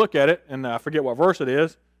 if you look at it, and I forget what verse it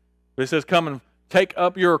is, but it says, come and take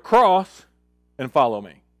up your cross and follow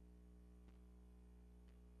me.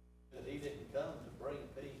 That He didn't come to bring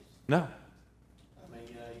peace. No. I mean,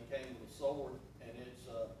 you know, He came with a sword, and it's,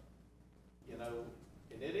 you know,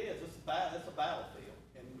 and it is. It's a battlefield,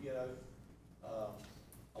 and you know,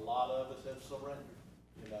 a lot of us have surrendered.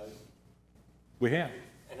 You know, We have.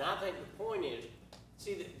 And I think the point is,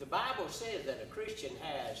 see, the Bible says that a Christian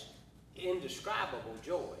has indescribable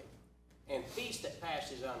joy and peace that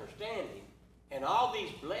passes understanding and all these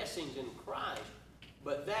blessings in Christ,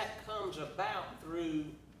 but that comes about through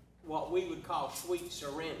what we would call sweet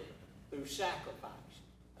surrender, through sacrifice.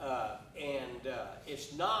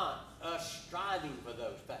 It's not us striving for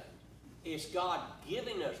those things. It's God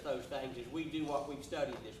giving us those things as we do what we've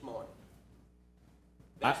studied this morning.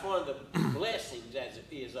 That's one of the blessings as it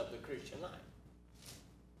is of the Christian life.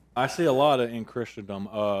 I see a lot in Christendom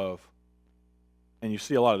and you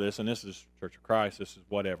see a lot of this, and this is Church of Christ, this is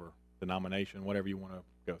whatever, denomination, whatever you want to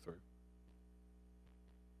go through.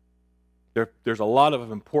 There's a lot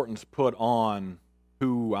of importance put on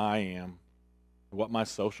who I am, what my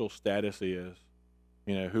social status is,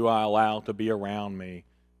 you know, who I allow to be around me.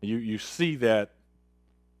 You see that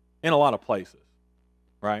in a lot of places,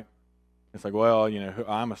 right? It's like, well, you know,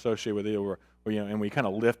 I'm associated with it, or you know, and we kind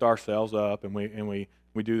of lift ourselves up, and we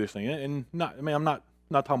do this thing, and not. I mean, I'm not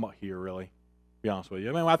talking about here really. To be honest with you,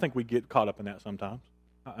 I mean, I think we get caught up in that sometimes.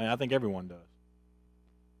 I think everyone does.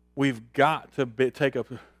 We've got to take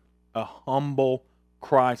a humble,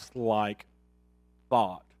 Christ-like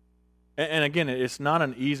thought, and again, it's not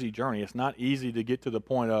an easy journey. It's not easy to get to the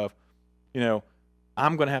point of, you know,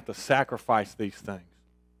 I'm going to have to sacrifice these things.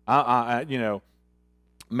 You know,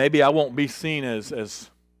 maybe I won't be seen as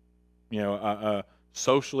you know,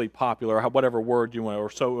 socially popular, or whatever word you want, or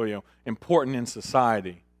so, you know, important in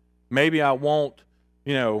society. Maybe I won't,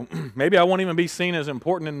 you know, maybe I won't even be seen as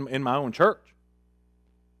important in my own church.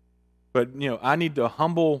 But, you know, I need to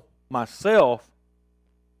humble myself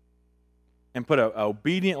and put a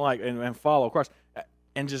obedient and follow Christ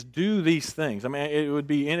and just do these things. I mean,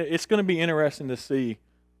 it's going to be interesting to see,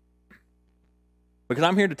 because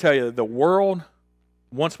I'm here to tell you, the world,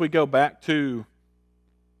 once we go back to,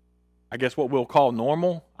 I guess, what we'll call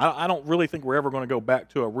normal, I don't really think we're ever going to go back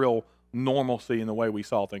to a real normalcy in the way we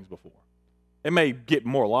saw things before. It may get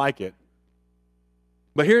more like it.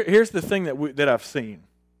 But here's the thing that I've seen.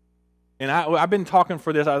 And I've been talking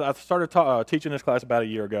for this. I started teaching this class about a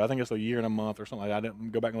year ago. I think it's a year and a month or something like that. I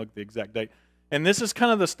didn't go back and look at the exact date. And this is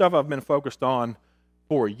kind of the stuff I've been focused on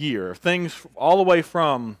for a year. Things all the way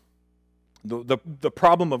from the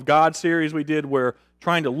Problem of God series we did, where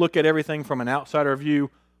trying to look at everything from an outsider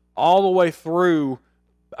view, all the way through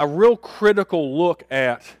a real critical look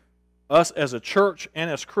at us as a church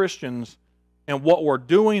and as Christians and what we're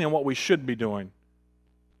doing and what we should be doing.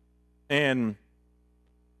 And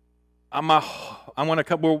we're going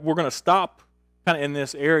to stop kind of in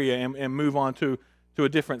this area and move on to a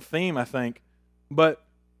different theme, I think. But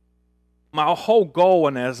my whole goal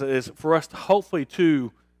in this is for us to hopefully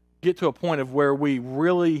to get to a point of where we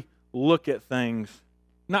really look at things,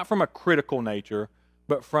 not from a critical nature,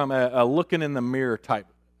 but from a looking in the mirror type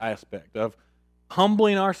aspect of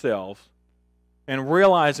humbling ourselves and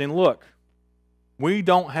realizing, look, we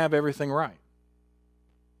don't have everything right.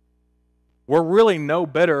 We're really no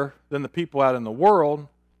better than the people out in the world.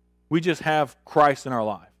 We just have Christ in our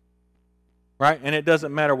life, right? And it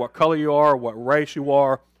doesn't matter what color you are, what race you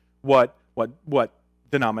are, what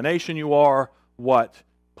denomination you are, what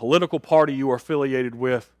political party you are affiliated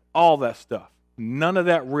with, all that stuff. None of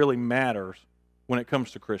that really matters when it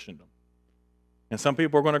comes to Christendom. And some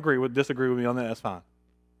people are going to disagree with me on that. That's fine.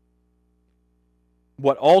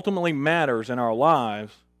 What ultimately matters in our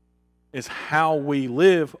lives is how we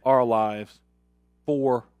live our lives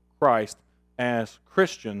for Christ as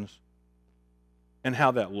Christians and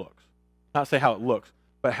how that looks. Not say how it looks,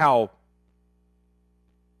 but how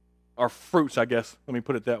our fruits, I guess, let me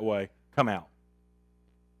put it that way, come out.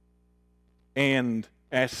 And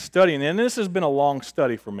as studying, and this has been a long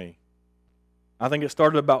study for me. I think it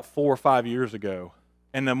started about 4 or 5 years ago.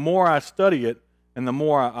 And the more I study it and the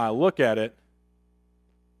more I look at it,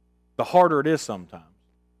 the harder it is sometimes.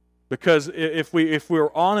 Because if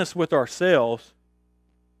we're honest with ourselves,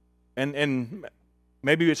 and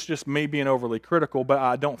maybe it's just me being overly critical, but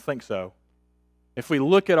I don't think so. If we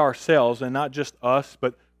look at ourselves, and not just us,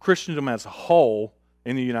 but Christendom as a whole,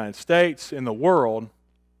 in the United States, in the world,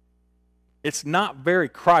 it's not very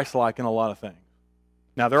Christ-like in a lot of things.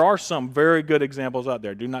 Now, there are some very good examples out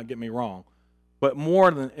there, do not get me wrong. But more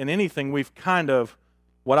than anything, we've kind of,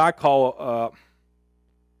 what I call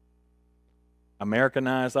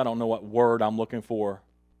Americanized, I don't know what word I'm looking for,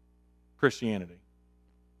 Christianity.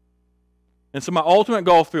 And so my ultimate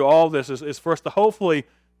goal through all this is for us to hopefully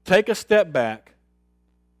take a step back,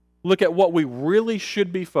 look at what we really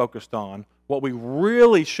should be focused on, what we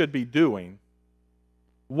really should be doing,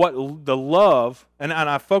 what the love, and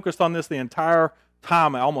I focused on this the entire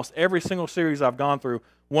time, almost every single series I've gone through,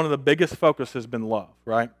 one of the biggest focus has been love,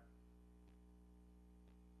 right?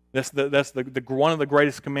 That's one of the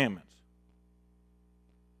greatest commandments.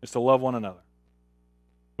 It's to love one another.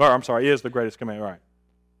 Or, I'm sorry, is the greatest commandment, right?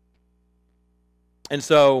 And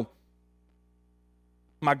so,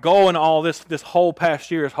 my goal in all this whole past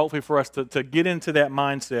year is hopefully for us to get into that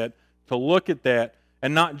mindset, to look at that,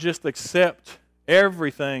 and not just accept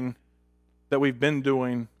everything that we've been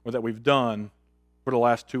doing or that we've done for the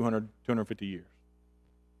last 250 years.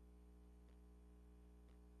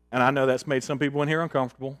 And I know that's made some people in here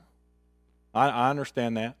uncomfortable. I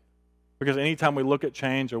understand that. Because anytime we look at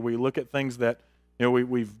change or we look at things that, you know,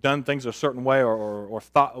 we've done things a certain way or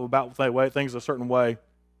thought about things a certain way,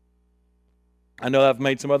 I know I've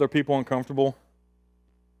made some other people uncomfortable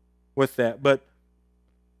with that. But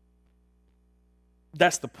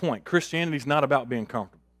that's the point. Christianity's not about being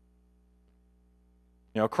comfortable.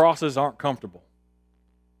 You know, crosses aren't comfortable.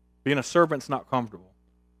 Being a servant's not comfortable.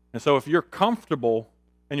 And so if you're comfortable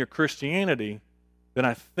in your Christianity, then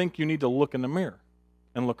I think you need to look in the mirror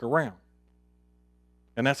and look around.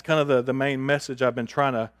 And that's kind of the main message I've been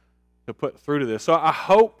trying to put through to this. So I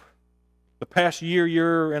hope the past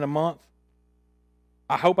year and a month,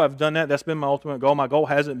 I hope I've done that. That's been my ultimate goal. My goal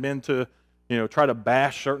hasn't been to, you know, try to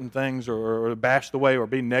bash certain things or bash the way or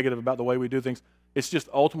be negative about the way we do things. It's just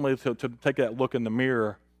ultimately to take that look in the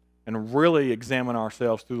mirror and really examine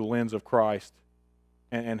ourselves through the lens of Christ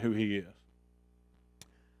and who He is.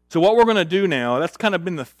 So what we're going to do now, that's kind of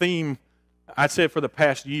been the theme, I'd say, for the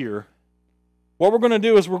past year. What we're going to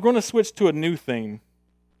do is we're going to switch to a new theme.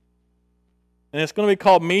 And it's going to be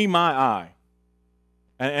called Me, My, I.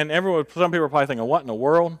 And some people are probably thinking, what in the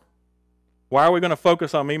world? Why are we going to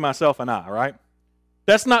focus on me, myself, and I, right?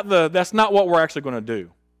 That's not what we're actually going to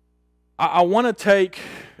do. I want to take,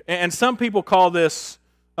 and some people call this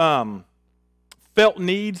felt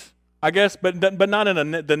needs, I guess, but not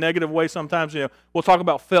in the negative way sometimes. You know, we'll talk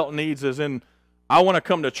about felt needs as in, I want to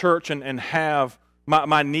come to church and have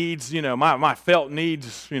my needs, you know, my felt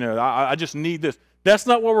needs, you know, I just need this. That's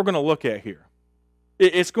not what we're going to look at here.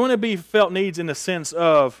 It's going to be felt needs in the sense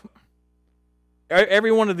of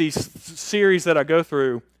every one of these series that I go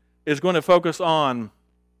through is going to focus on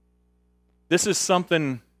this is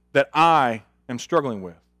something that I am struggling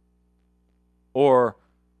with. Or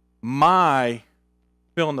my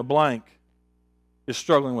fill in the blank is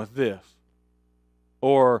struggling with this.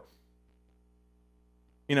 Or,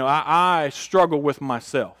 I struggle with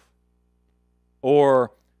myself.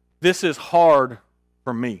 Or this is hard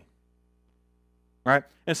for me. Right?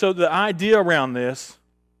 And so the idea around this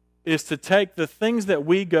is to take the things that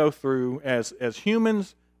we go through as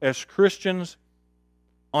humans, as Christians,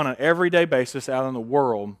 on an everyday basis out in the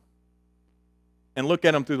world, and look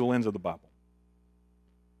at them through the lens of the Bible.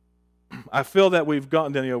 I feel that we've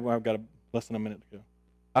gotten, I've got less than a minute to go.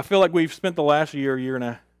 I feel like we've spent the last year and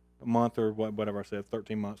a month, or whatever I said,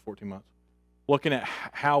 13 months, 14 months, looking at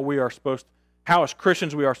how as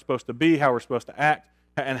Christians we are supposed to be, how we're supposed to act,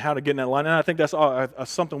 and how to get in that line. And I think that's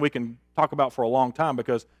something we can talk about for a long time,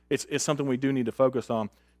 because it's something we do need to focus on.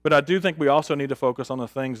 But I do think we also need to focus on the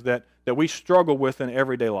things that we struggle with in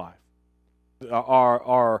everyday life.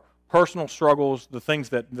 Our personal struggles, the things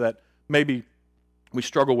that maybe we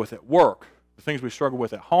struggle with at work, the things we struggle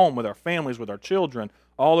with at home, with our families, with our children,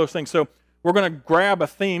 all those things. So we're going to grab a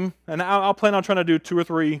theme, and I'll plan on trying to do 2 or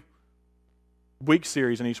 3 week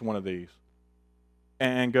series in each one of these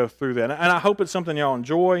and go through that. And I hope it's something y'all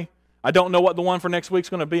enjoy. I don't know what the one for next week's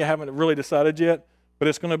going to be. I haven't really decided yet, but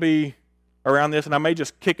it's going to be around this, and I may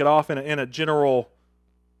just kick it off in a general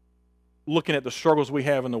looking at the struggles we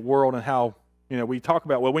have in the world, and how we talk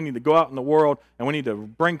about, we need to go out in the world and we need to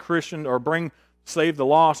bring Christian or save the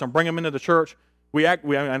lost and bring them into the church.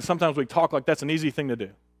 And sometimes we talk like that's an easy thing to do,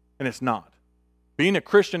 and it's not. Being a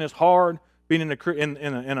Christian is hard. Being in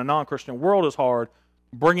a non-Christian world is hard.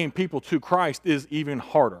 Bringing people to Christ is even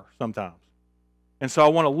harder sometimes. And so I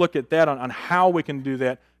want to look at that on how we can do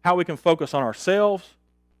that, how we can focus on ourselves.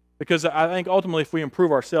 Because I think ultimately if we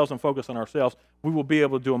improve ourselves and focus on ourselves, we will be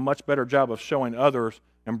able to do a much better job of showing others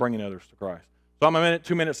and bringing others to Christ. So I'm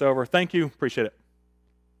 2 minutes over. Thank you. Appreciate it.